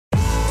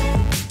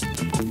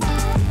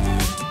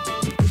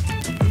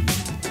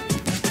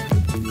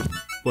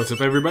What's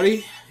up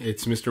everybody,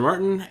 it's Mr.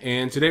 Martin,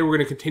 and today we're going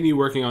to continue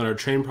working on our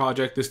train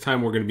project. This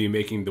time we're going to be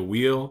making the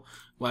wheel.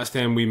 Last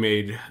time we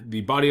made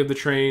the body of the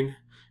train,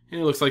 and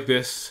it looks like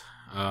this.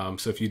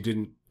 So if you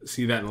didn't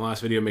see that in the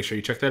last video, make sure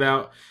you check that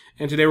out.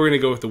 And today we're going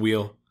to go with the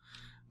wheel.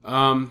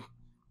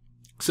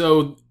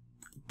 So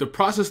the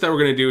process that we're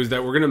going to do is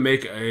that we're going to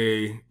make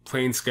a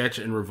plain sketch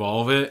and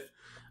revolve it.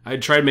 I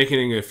tried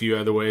making it a few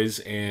other ways,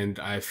 and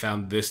I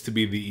found this to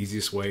be the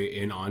easiest way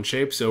in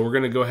OnShape. So we're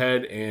going to go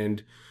ahead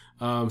and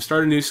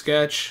start a new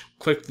sketch,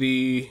 click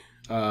the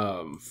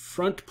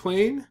front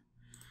plane,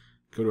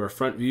 go to our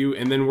front view,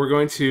 and then we're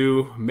going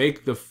to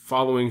make the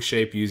following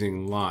shape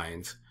using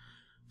lines.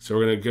 So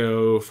we're going to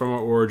go from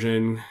our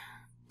origin,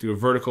 do a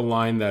vertical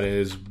line that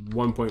is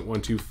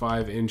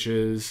 1.125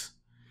 inches,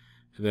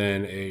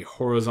 then a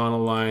horizontal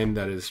line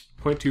that is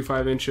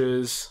 0.25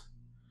 inches,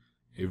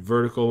 a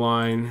vertical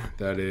line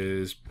that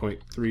is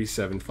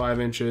 0.375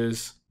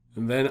 inches,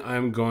 and then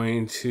I'm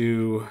going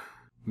to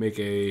make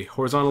a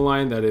horizontal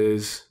line that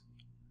is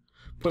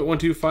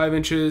 0.125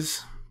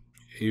 inches,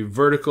 a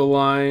vertical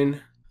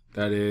line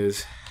that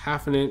is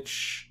half an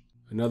inch,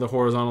 another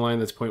horizontal line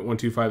that's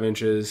 0.125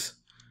 inches,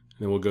 and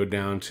then we'll go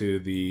down to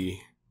the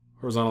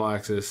horizontal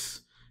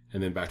axis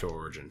and then back to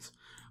origins.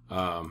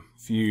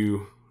 If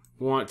you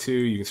want to,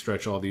 you can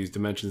stretch all these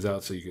dimensions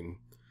out so you can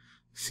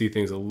see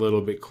things a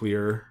little bit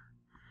clearer.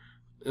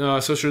 So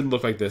it should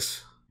look like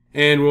this.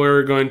 And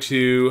we're going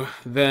to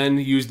then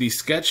use the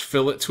sketch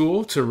fillet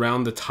tool to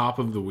round the top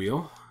of the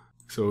wheel.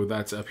 So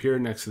that's up here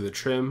next to the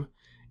trim.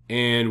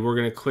 And we're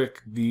going to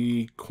click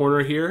the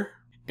corner here.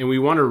 And we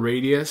want a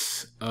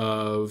radius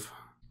of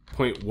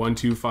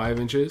 0.125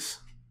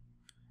 inches.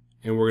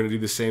 And we're going to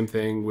do the same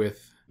thing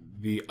with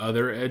the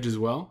other edge as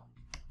well.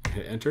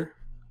 Hit enter.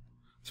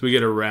 So we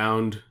get a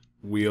round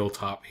wheel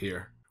top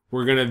here.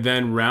 We're going to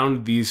then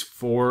round these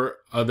four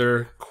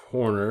other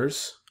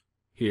corners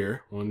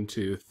here, 1,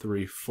 2,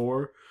 3,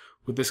 4,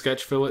 with the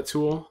sketch fillet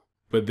tool,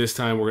 but this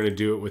time we're going to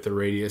do it with a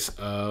radius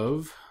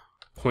of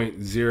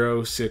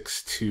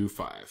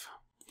 0.0625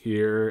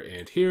 here,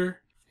 and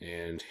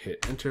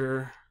hit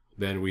enter.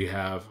 Then we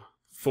have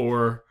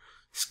 4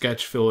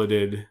 sketch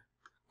filleted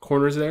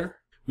corners there.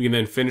 We can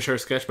then finish our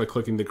sketch by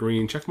clicking the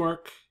green check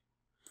mark,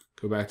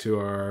 go back to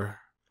our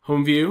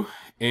home view,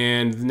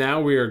 and now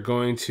we are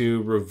going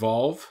to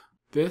revolve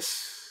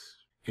this,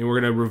 and we're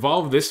going to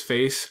revolve this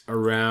face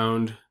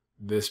around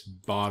this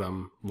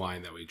bottom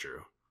line that we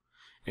drew,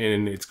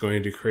 and it's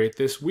going to create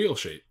this wheel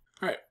shape.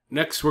 All right,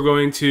 next we're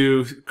going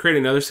to create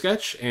another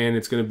sketch, and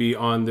it's going to be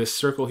on this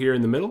circle here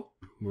in the middle.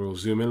 We'll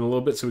zoom in a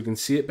little bit so we can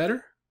see it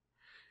better,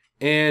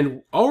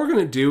 and all we're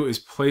going to do is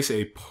place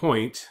a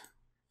point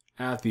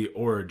at the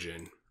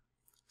origin.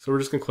 So we're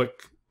just going to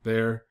click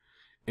there,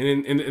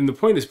 and the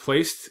point is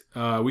placed.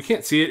 We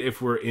can't see it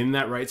if we're in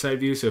that right side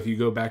view, so if you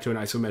go back to an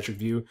isometric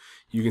view,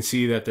 you can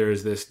see that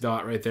there's this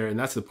dot right there, and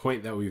that's the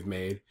point that we've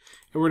made.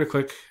 And we're going to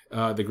click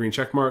the green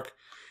check mark,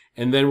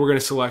 and then we're going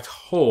to select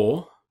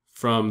hole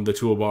from the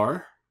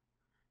toolbar,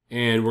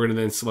 and we're going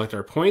to then select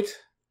our point,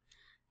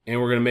 and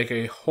we're going to make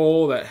a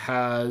hole that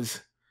has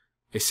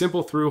a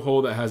simple through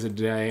hole that has a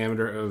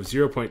diameter of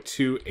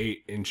 0.28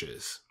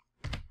 inches.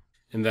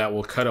 And that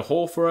will cut a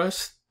hole for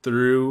us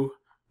through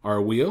our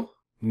wheel.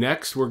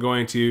 Next, we're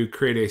going to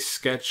create a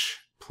sketch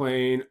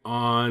plane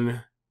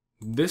on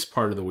this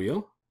part of the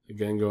wheel.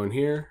 Again, go in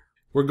here.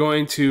 We're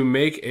going to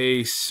make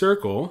a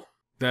circle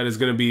that is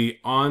going to be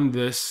on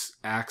this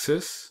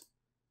axis.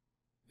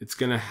 It's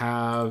going to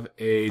have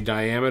a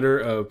diameter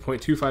of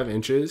 0.25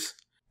 inches,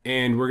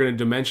 and we're going to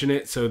dimension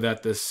it so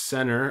that the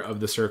center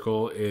of the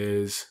circle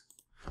is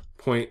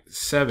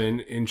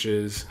 0.7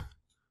 inches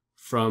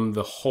from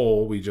the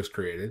hole we just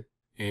created.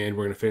 And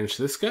we're going to finish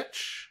this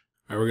sketch.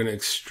 All right, we're going to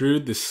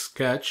extrude the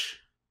sketch,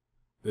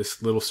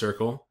 this little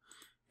circle,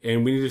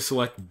 and we need to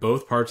select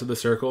both parts of the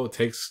circle.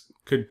 It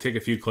could take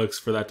a few clicks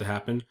for that to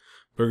happen.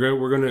 We're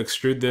going to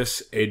extrude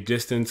this a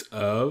distance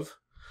of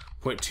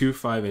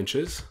 0.25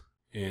 inches,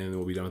 and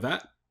we'll be done with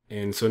that.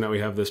 And so now we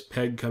have this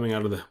peg coming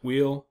out of the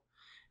wheel,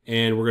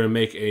 and we're going to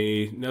make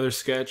another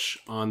sketch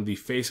on the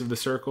face of the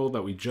circle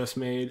that we just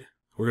made.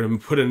 We're going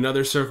to put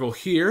another circle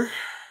here,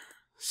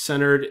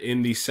 centered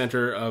in the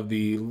center of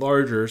the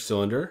larger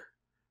cylinder,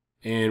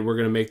 and we're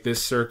going to make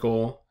this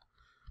circle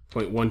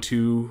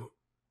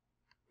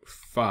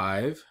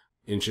 0.125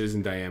 inches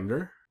in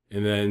diameter,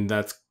 and then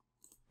that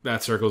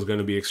circle is going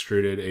to be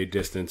extruded a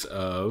distance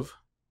of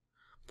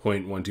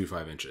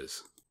 0.125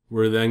 inches.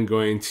 We're then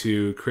going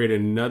to create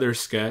another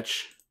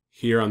sketch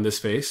here on this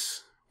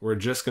face. We're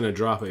just going to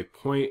drop a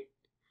point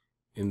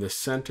in the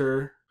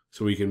center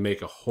so we can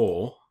make a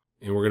hole,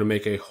 and we're going to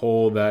make a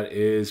hole that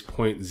is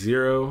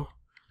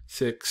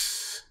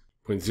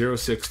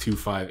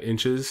 0.0625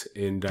 inches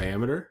in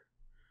diameter,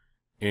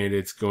 and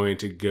it's going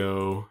to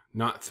go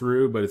not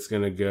through, but it's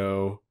going to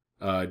go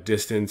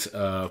distance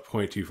of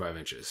 0.25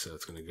 inches. So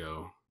it's going to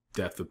go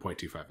depth of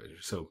 0.25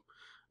 inches. So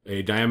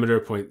a diameter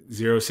of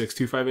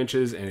 0.0625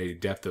 inches and a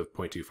depth of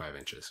 0.25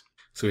 inches.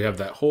 So we have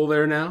that hole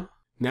there now.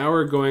 Now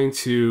we're going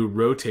to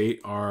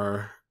rotate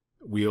our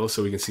wheel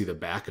so we can see the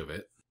back of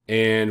it.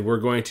 And we're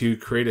going to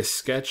create a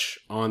sketch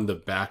on the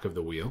back of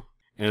the wheel.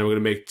 And I'm going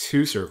to make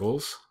 2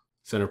 circles,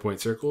 center point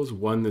circles.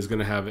 One is going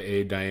to have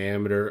a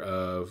diameter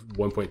of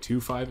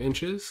 1.25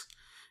 inches.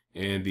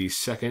 And the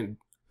second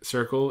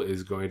circle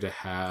is going to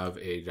have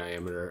a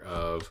diameter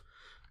of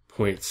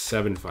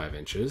 0.75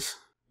 inches.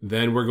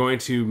 Then we're going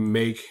to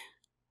make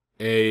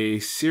a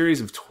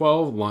series of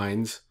 12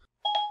 lines.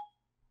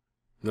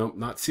 Nope,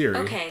 not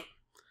series. Okay.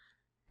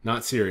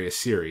 Not series,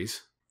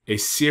 series. A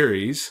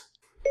series.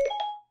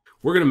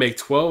 We're going to make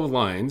 12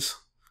 lines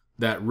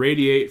that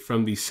radiate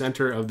from the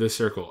center of the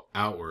circle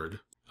outward.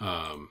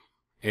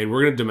 And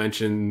we're going to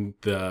dimension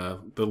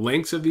the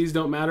lengths of these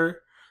don't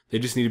matter. They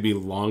just need to be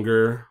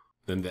longer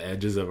than the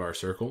edges of our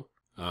circle.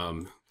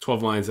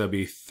 12 lines, that'd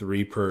be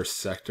 3 per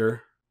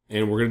sector.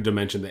 And we're going to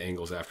dimension the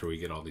angles after we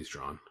get all these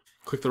drawn.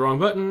 Click the wrong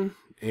button,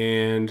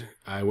 and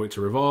I went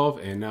to revolve,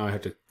 and now I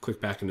have to click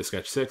back into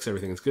sketch 6.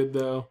 Everything is good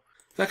though.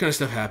 That kind of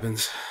stuff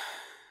happens.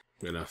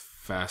 I'm going to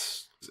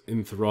fast,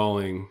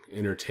 enthralling,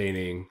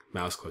 entertaining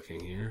mouse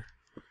clicking here.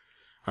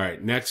 All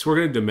right, next we're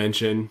going to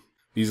dimension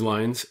these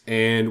lines,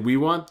 and we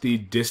want the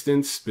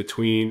distance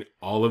between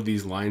all of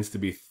these lines to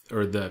be,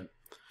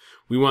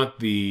 we want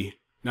the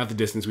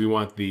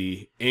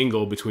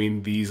angle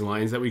between these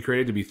lines that we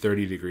created to be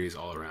 30 degrees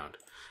all around.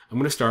 I'm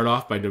going to start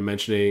off by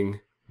dimensioning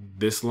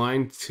this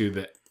line to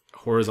the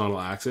horizontal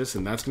axis,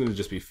 and that's going to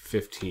just be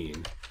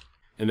 15.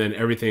 And then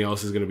everything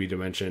else is going to be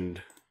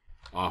dimensioned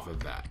off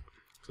of that.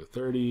 So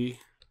 30,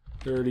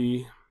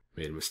 30,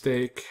 made a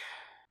mistake,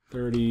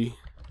 30,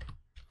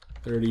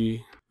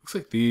 30. Looks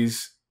like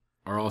these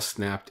are all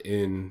snapped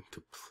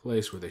into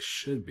place where they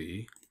should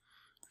be,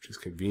 which is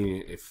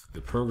convenient if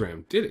the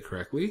program did it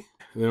correctly.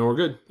 And then we're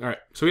good. All right,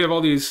 so we have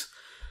all these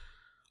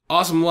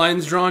awesome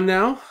lines drawn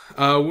now.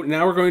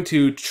 Now we're going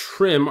to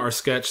trim our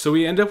sketch. So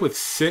we end up with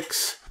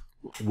 6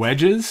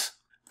 wedges.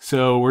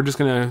 So we're just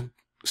going to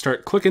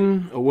start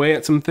clicking away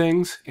at some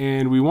things,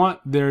 and we want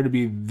there to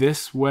be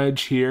this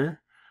wedge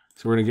here.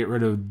 So we're going to get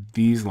rid of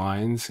these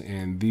lines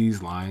and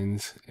this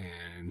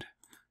and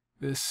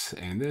this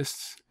and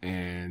this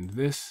and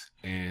this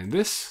and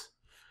this.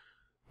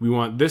 We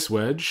want this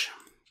wedge.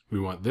 We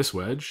want this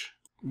wedge.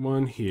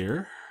 One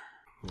here.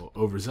 A little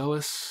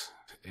overzealous.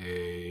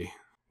 A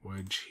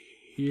wedge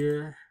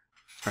here.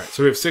 All right,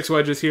 so we have 6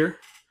 wedges here,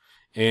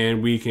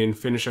 and we can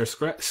finish our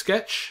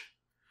sketch.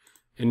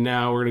 And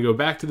now we're going to go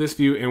back to this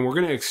view, and we're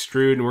going to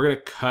extrude, and we're going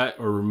to cut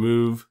or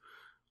remove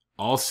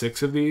all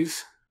 6 of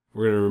these.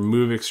 We're going to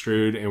remove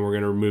extrude, and we're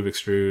going to remove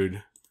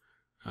extrude.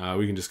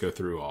 We can just go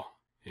through all,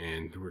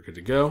 and we're good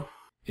to go.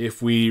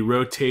 If we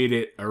rotate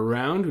it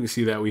around, we can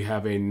see that we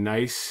have a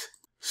nice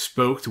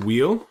spoked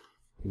wheel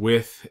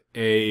with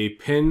a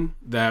pin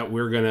that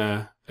we're going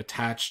to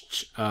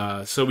attach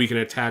so we can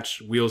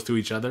attach wheels to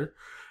each other.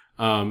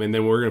 And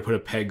then we're going to put a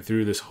peg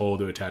through this hole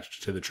to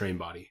attach to the train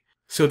body.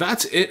 So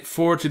that's it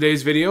for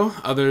today's video,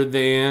 other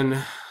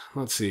than,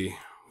 let's see,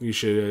 we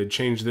should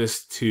change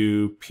this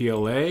to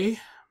PLA,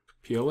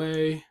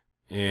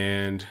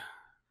 and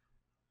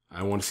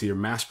I want to see your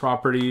mass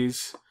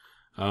properties.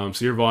 So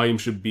your volume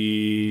should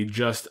be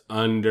just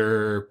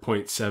under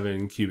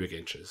 0.7 cubic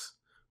inches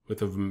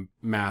with a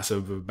mass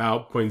of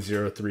about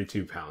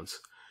 0.032 pounds.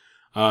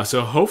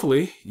 So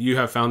hopefully you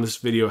have found this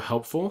video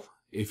helpful.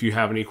 If you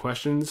have any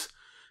questions,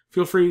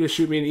 feel free to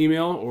shoot me an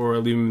email or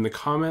leave them in the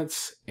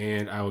comments,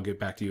 and I will get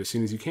back to you as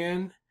soon as you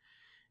can.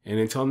 And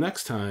until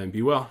next time,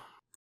 be well.